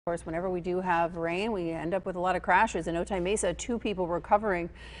Of course, whenever we do have rain, we end up with a lot of crashes. In Otay Mesa, 2 people recovering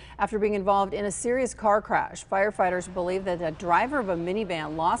after being involved in a serious car crash. Firefighters believe that a driver of a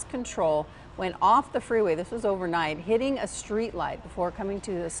minivan lost control, went off the freeway. This was overnight, hitting a street light before coming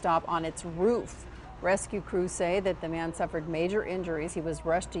to a stop on its roof. Rescue crews say that the man suffered major injuries. He was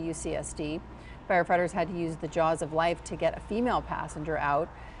rushed to UCSD. Firefighters had to use the jaws of life to get a female passenger out.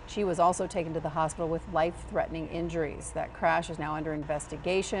 She was also taken to the hospital with life-threatening injuries. That crash is now under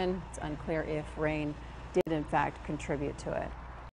investigation. It's unclear if rain did in fact contribute to it.